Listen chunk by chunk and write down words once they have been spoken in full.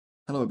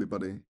Hello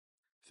everybody.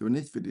 So in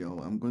this video,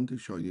 I'm going to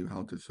show you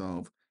how to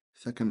solve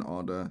second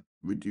order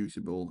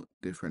reducible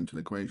differential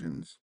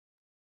equations.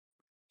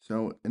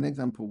 So in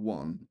example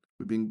 1,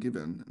 we've been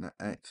given that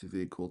x is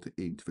equal to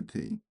e to the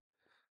t,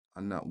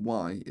 and that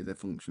y is a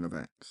function of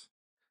x.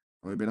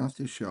 And we've been asked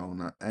to show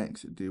that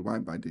x dy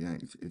by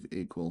dx is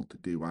equal to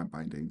dy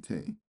by dt.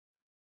 And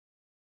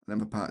then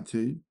for part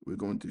 2, we're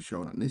going to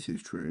show that this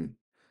is true.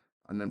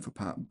 And then for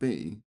part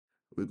B,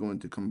 we're going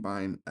to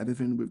combine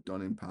everything we've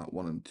done in part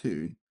 1 and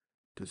 2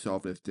 to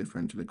solve this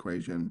differential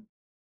equation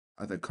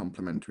as a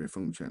complementary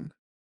function.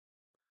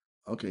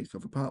 Okay, so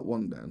for part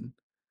 1 then,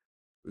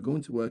 we're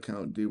going to work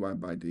out dy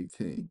by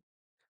dt.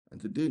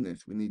 And to do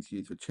this, we need to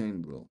use the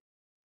chain rule.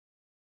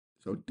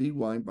 So dy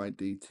by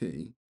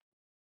dt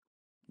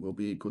will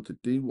be equal to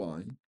dy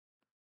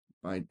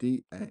by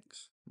dx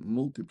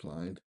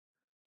multiplied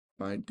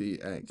by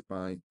dx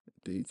by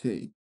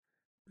dt.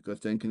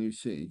 Because then can you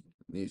see,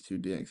 these two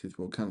dx's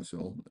will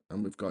cancel,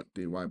 and we've got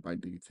dy by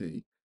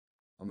dt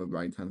on the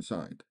right hand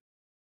side.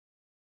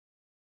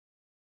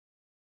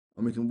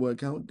 And we can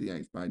work out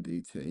dx by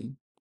dt,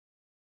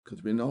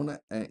 because we know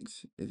that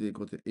x is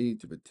equal to e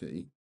to the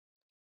t.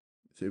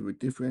 So if we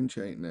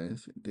differentiate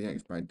this,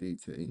 dx by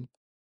dt,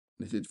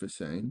 this is the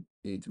same,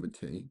 e to the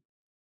t,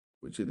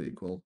 which is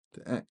equal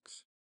to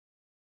x.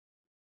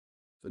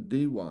 So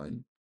dy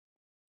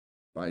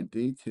by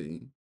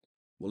dt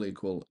will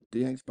equal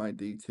dx by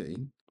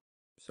dt,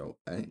 so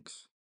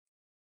x,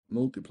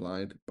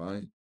 multiplied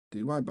by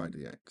dy by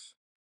dx.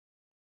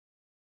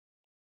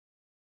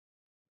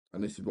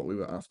 And this is what we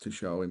were asked to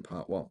show in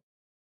part 1.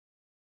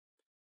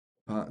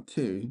 Part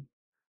 2,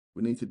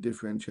 we need to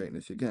differentiate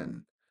this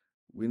again.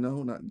 We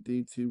know that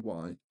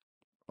d2y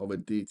over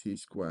dt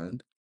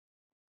squared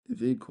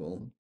is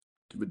equal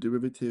to the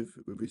derivative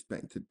with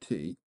respect to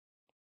t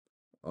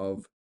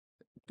of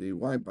dy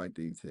by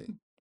dt.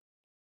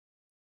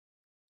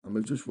 And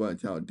we've just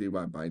worked out dy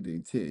by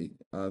dt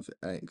as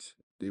x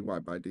dy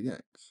by dx.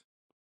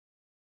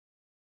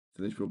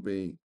 So this will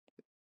be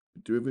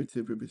the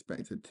derivative with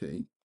respect to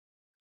t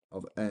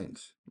of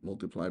x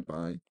multiplied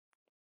by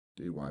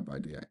dy by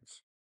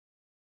dx.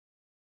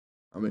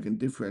 And we can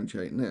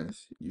differentiate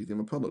this using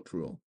the product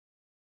rule.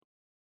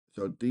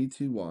 So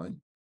d2y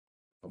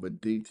over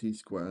dt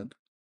squared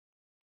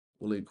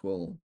will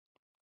equal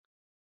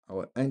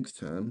our x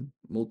term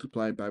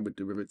multiplied by the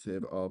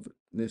derivative of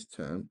this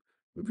term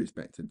with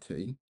respect to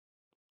t.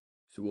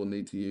 So we'll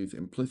need to use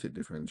implicit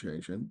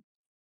differentiation.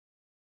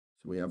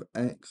 So we have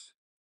x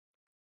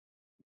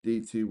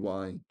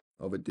d2y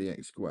over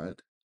dx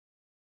squared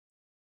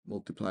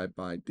multiplied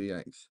by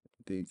dx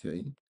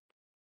dt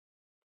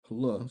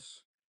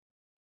plus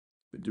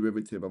the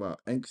derivative of our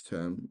x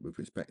term with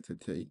respect to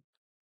t.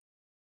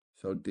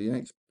 So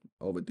dx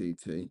over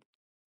dt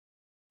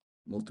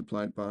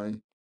multiplied by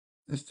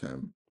this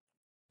term,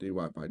 dy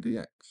by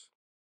dx.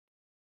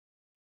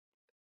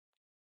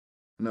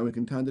 Now we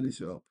can tidy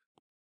this up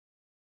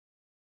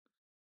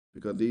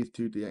because these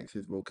two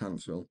dx's will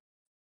cancel,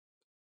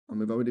 and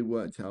we've already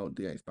worked out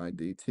dx by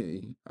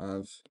dt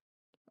as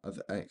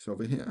x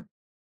over here.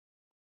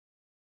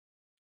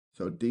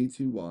 So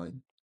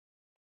d2y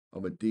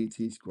over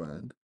dt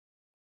squared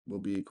will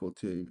be equal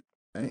to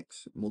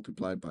x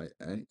multiplied by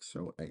x,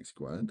 so x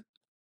squared,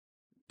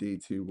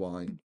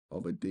 d2y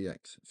over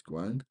dx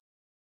squared,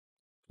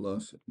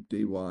 plus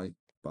dy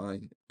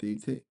by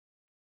dt.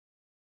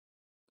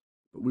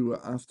 But we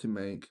were asked to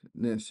make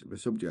this the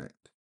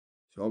subject,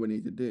 so all we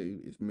need to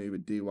do is move a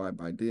dy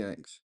by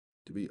dx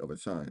to the other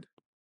side.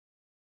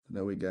 So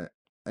now we get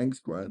x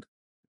squared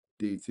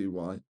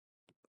d2y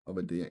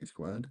over dx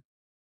squared,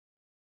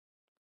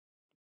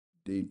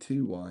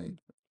 d2y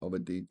over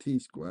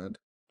dt squared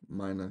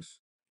minus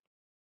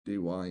dy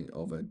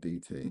over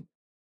dt.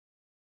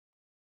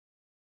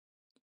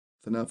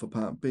 So now for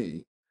part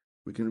B,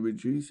 we can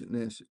reduce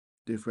this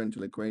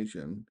differential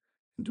equation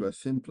into a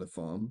simpler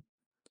form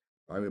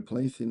by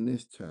replacing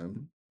this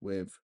term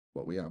with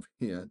what we have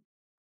here,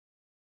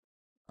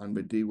 and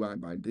the dy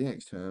by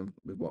dx term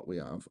with what we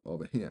have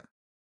over here.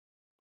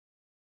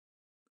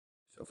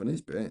 So for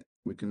this bit,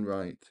 we can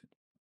write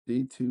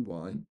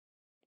d2y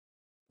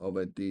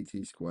over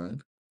dt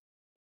squared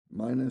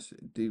minus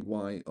dy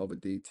over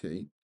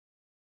dt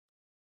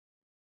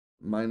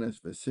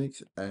minus the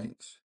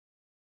 6x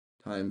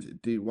times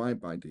dy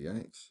by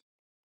dx,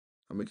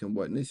 and we can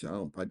work this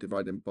out by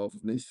dividing both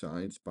of these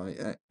sides by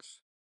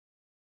x.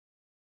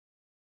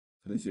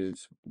 So this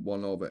is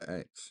 1 over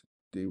x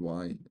dy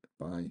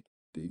by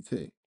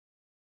dt.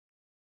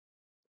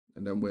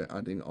 And then we're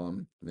adding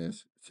on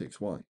this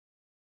 6y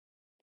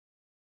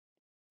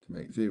to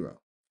make 0.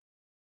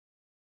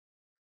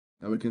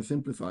 Now we can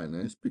simplify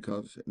this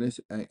because this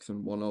x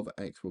and 1 over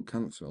x will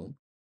cancel.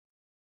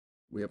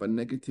 We have a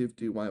negative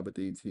dy over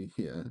dt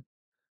here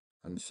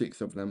and 6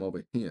 of them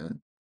over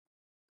here.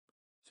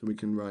 So we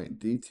can write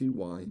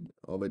d2y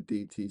over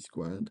dt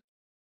squared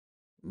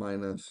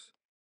minus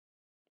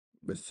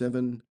the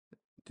 7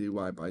 dy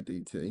by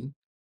dt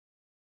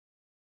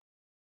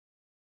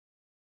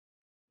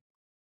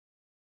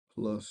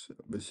plus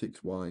the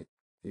 6y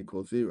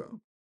equals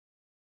 0.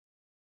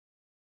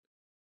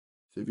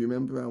 So if you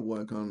remember our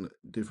work on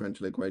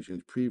differential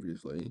equations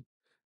previously,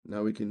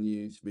 now we can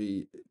use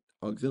the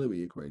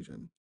auxiliary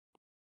equation.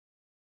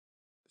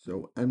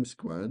 So m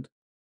squared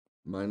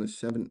minus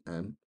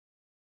 7m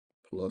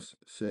plus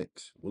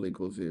 6 will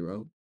equal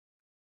 0.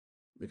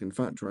 We can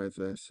factorize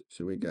this,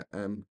 so we get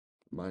m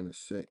minus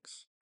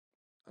 6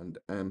 and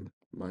m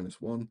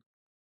minus 1.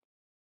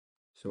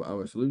 So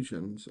our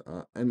solutions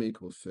are m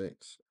equals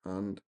 6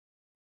 and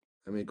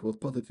m equals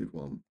positive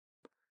 1.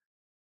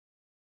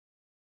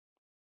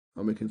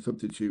 And we can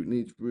substitute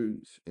these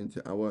roots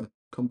into our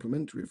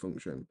complementary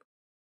function.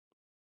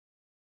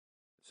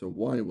 So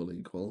y will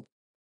equal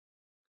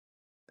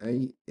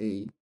ae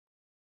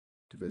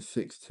to the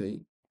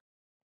 6t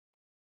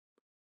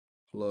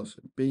plus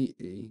be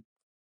to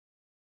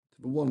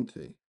the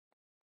 1t.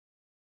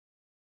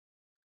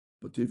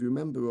 But if you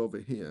remember over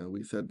here,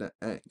 we said that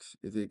x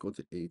is equal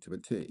to e to the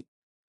t.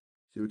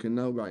 So we can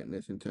now write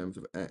this in terms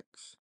of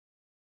x.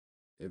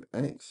 If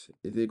x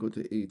is equal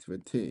to e to the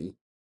t,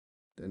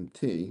 then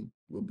t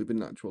will be the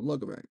natural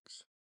log of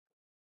x.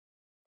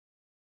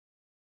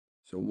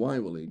 So y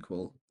will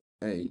equal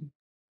a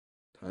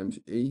times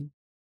e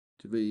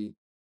to the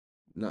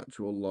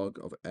natural log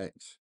of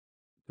x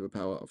to the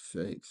power of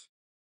 6.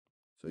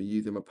 So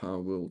using the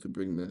power rule to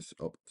bring this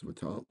up to the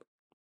top,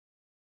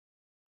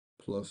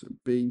 plus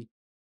be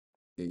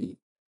to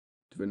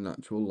the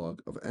natural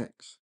log of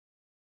x.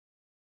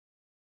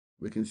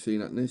 We can see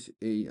that this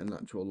e and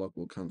natural log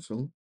will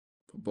cancel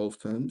for both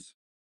terms.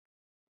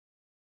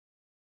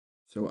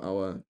 So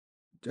our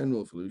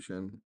general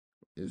solution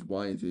is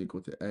y is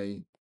equal to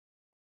a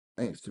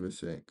x to the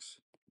 6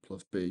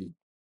 plus b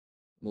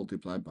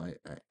multiplied by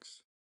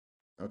x.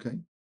 Okay?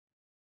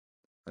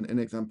 And in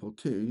example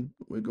 2,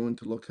 we're going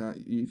to look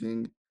at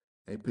using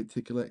a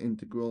particular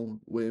integral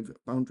with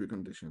boundary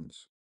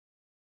conditions.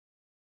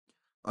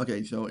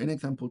 Okay, so in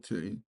example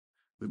 2,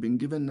 we've been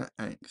given that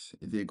x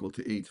is equal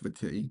to e to the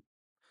t,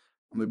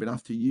 and we've been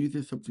asked to use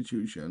this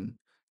substitution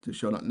to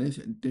show that this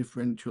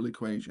differential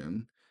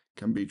equation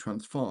can be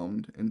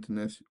transformed into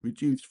this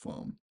reduced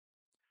form.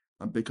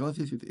 And because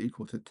this is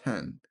equal to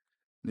 10,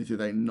 this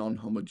is a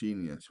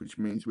non-homogeneous, which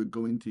means we're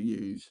going to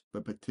use the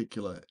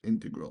particular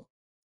integral.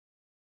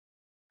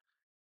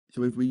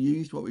 So if we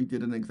use what we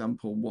did in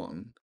example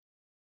 1,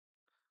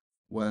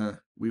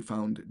 where we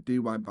found dy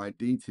by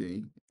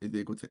dt is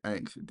equal to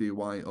x dy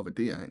over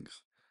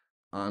dx,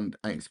 and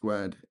x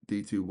squared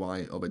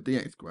d2y over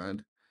dx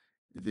squared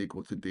is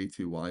equal to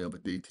d2y over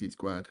dt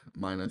squared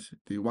minus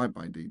dy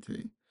by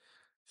dt.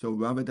 So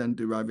rather than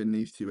deriving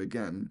these two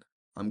again,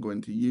 I'm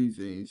going to use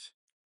these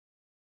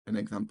in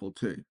example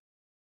 2.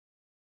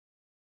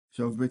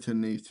 So I've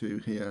written these two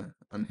here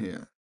and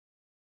here.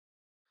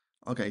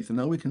 Okay, so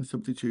now we can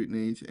substitute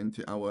these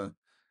into our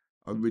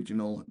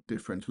original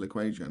differential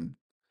equation.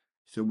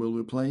 So we'll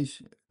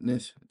replace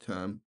this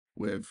term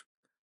with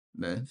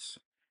this,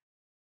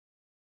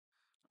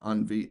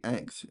 and the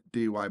x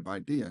dy by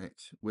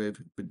dx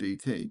with the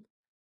dt.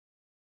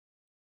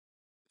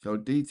 So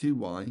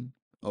d2y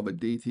over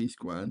dt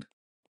squared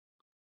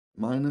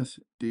minus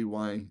dy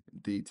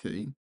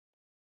dt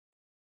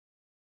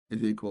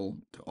is equal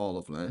to all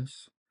of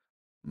this,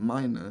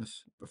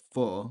 minus the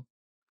 4,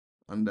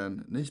 and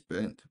then this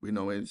bit we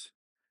know is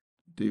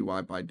dy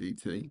by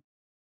dt,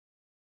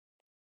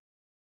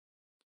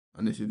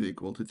 and this is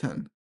equal to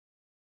 10.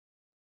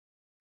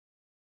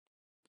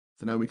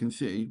 So now we can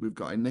see we've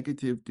got a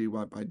negative dy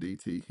by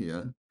dt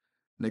here,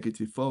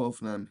 negative 4 of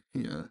them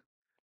here,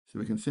 so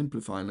we can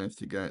simplify this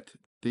to get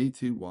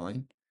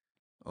d2y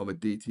over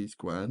dt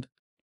squared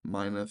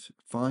minus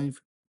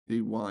 5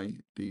 dy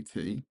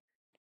dt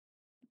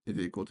is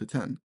equal to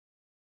 10.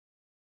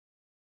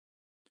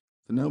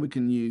 So now we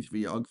can use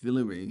the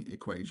auxiliary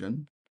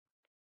equation.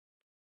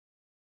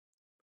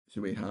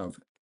 So we have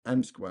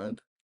m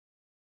squared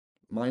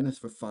minus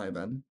the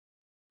 5m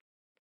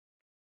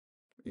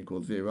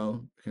equals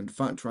 0. We can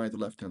factorize the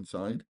left-hand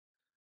side.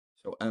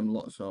 So m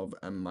lots of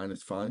m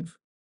minus 5.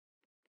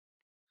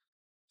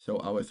 So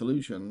our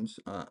solutions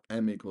are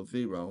m equals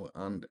 0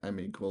 and m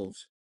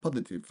equals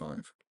positive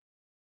 5.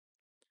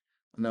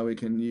 And now we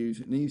can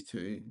use these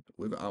two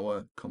with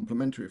our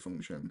complementary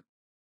function.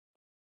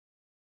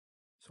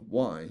 So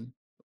y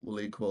will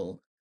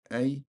equal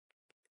a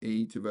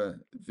e to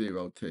the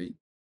 0t,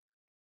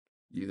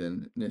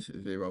 using this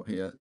 0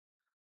 here,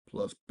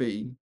 plus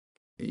b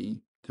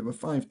e to the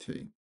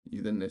 5t,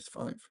 using this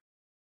 5.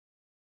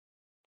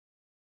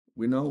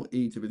 We know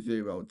e to the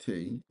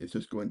 0t is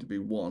just going to be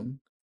 1,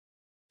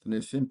 so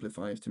this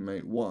simplifies to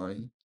make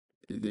y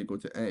is equal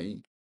to a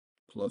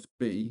plus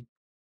b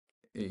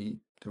e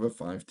to the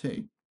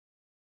 5t.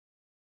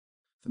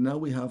 So now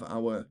we have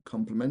our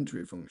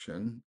complementary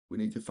function, we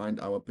need to find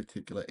our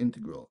particular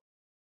integral.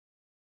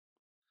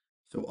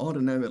 So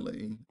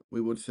ordinarily,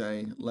 we would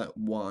say let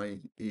y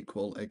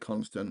equal a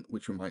constant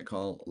which we might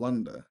call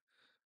lambda.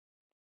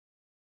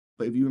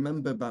 But if you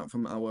remember back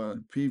from our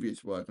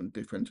previous work on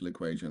differential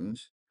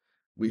equations,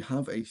 we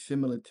have a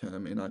similar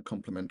term in our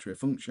complementary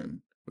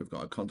function. We've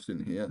got a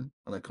constant here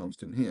and a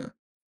constant here.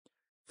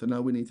 So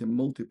now we need to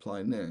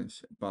multiply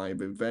this by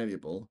the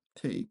variable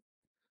t.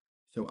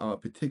 So our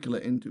particular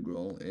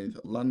integral is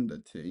lambda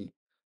t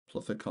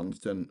plus a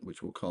constant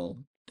which we'll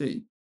call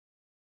d.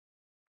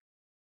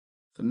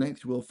 So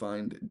next we'll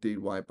find dy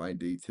by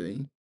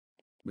dt,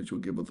 which will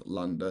give us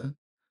lambda,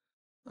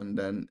 and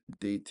then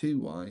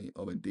d2y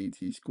over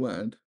dt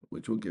squared,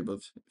 which will give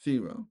us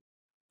 0.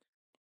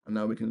 And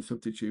now we can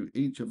substitute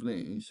each of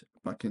these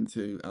back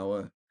into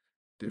our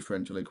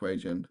differential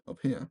equation up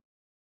here.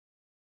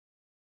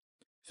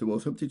 So we'll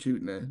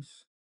substitute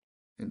this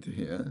into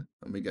here,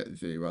 and we get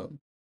 0.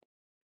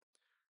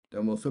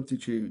 Then we'll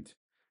substitute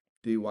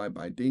dy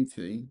by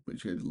dt,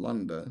 which is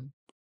lambda,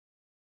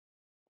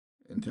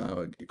 into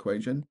our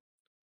equation,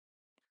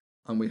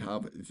 and we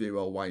have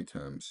 0 y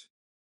terms.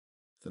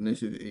 So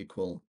this is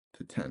equal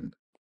to 10,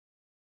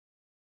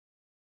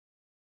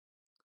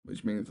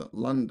 which means that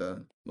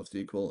lambda must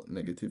equal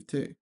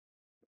 -2.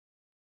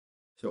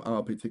 So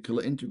our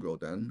particular integral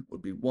then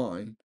would be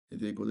y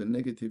is equal to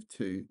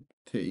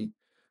 -2t,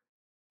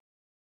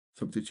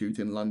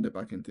 substituting lambda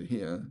back into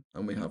here,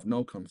 and we have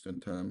no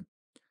constant term,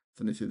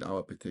 so this is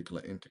our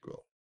particular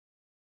integral.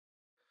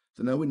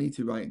 So now we need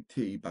to write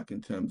t back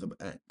in terms of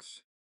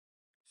x.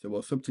 So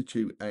we'll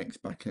substitute x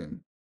back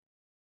in.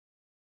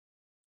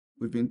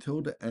 We've been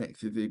told that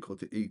x is equal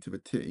to e to the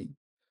t,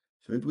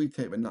 so if we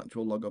take the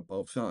natural log of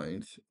both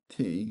sides,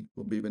 t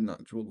will be the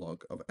natural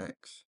log of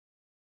x.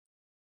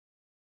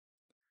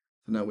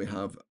 So now we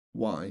have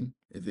y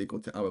is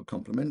equal to our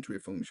complementary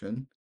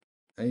function,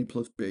 a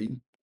plus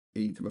b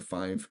e to the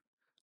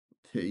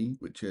 5t,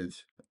 which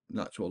is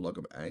natural log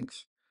of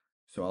x.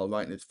 So I'll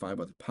write this 5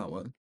 as a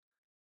power,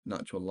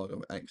 natural log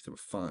of x to the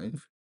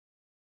 5,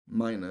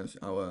 minus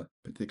our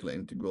particular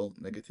integral,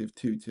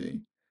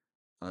 -2t,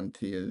 and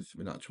t is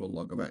the natural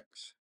log of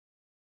x.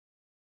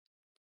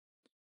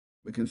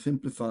 We can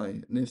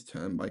simplify this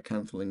term by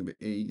cancelling the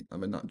e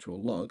and the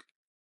natural log,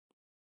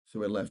 so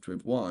we're left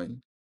with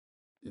y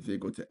is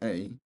equal to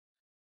a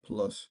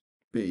plus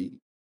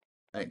b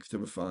x to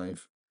the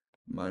 5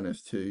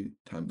 minus 2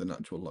 times the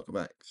natural log of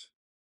x.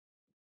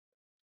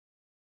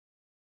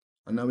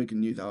 And now we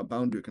can use our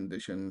boundary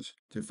conditions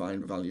to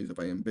find the values of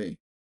a and b.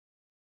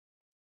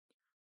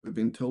 We've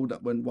been told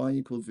that when y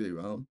equals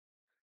 0,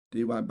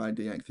 dy by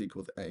dx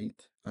equals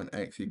 8 and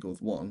x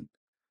equals 1.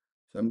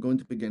 So I'm going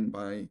to begin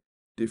by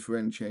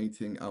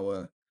differentiating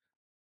our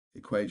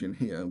equation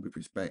here with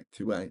respect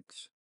to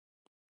x.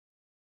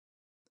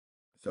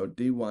 So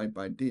dy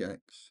by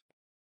dx,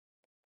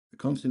 the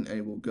constant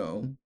a will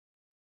go.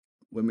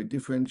 When we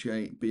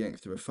differentiate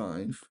bx to the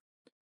 5,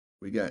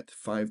 we get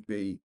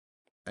 5b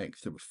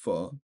x to the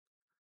 4.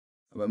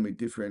 And when we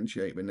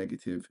differentiate the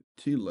 -2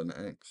 ln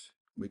x,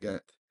 we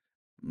get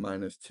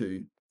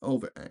 -2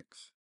 over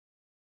x.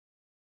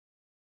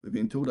 We've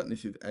been told that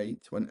this is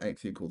 8 when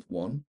x equals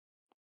 1.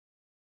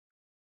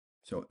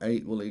 So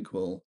 8 will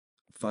equal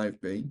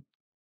 5b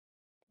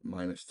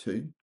minus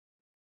 2.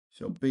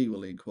 So b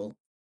will equal,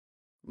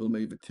 we'll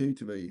move the 2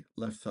 to the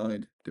left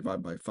side,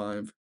 divide by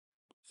 5.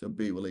 So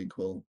b will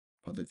equal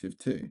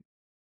 +2.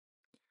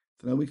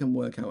 So now we can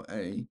work out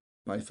a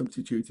by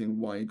substituting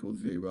y equals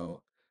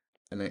 0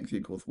 and x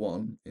equals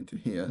 1 into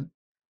here.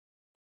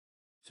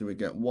 So we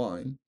get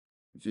y,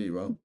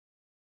 0,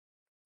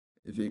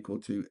 is equal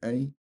to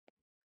a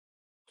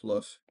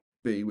plus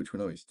b, which we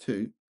know is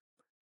 2.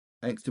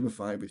 X to the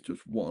 5 is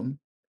just 1,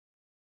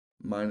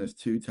 minus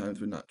 2 times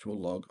the natural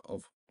log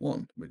of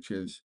 1, which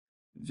is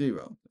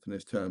 0. So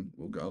this term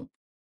will go.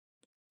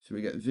 So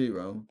we get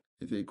 0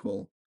 is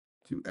equal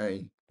to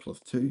a plus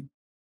 2.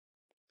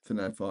 So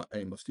therefore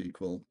a must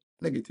equal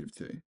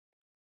 -2.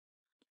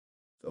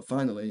 So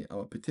finally,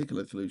 our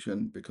particular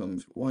solution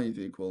becomes y is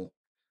equal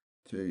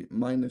to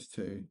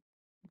 -2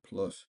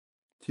 plus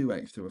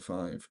 2x to the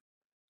 5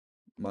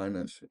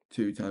 minus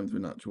 2 times the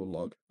natural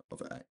log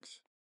of x.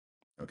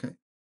 Okay.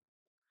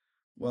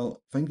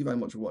 Well, thank you very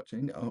much for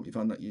watching. I hope you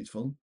found that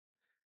useful.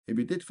 If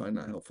you did find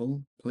that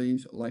helpful,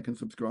 please like and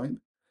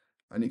subscribe.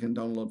 And you can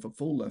download the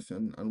full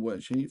lesson and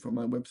worksheet from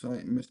my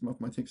website,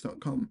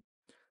 mrmathematics.com.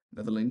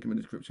 There's a link in the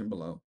description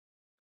below.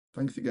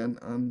 Thanks again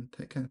and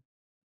take care.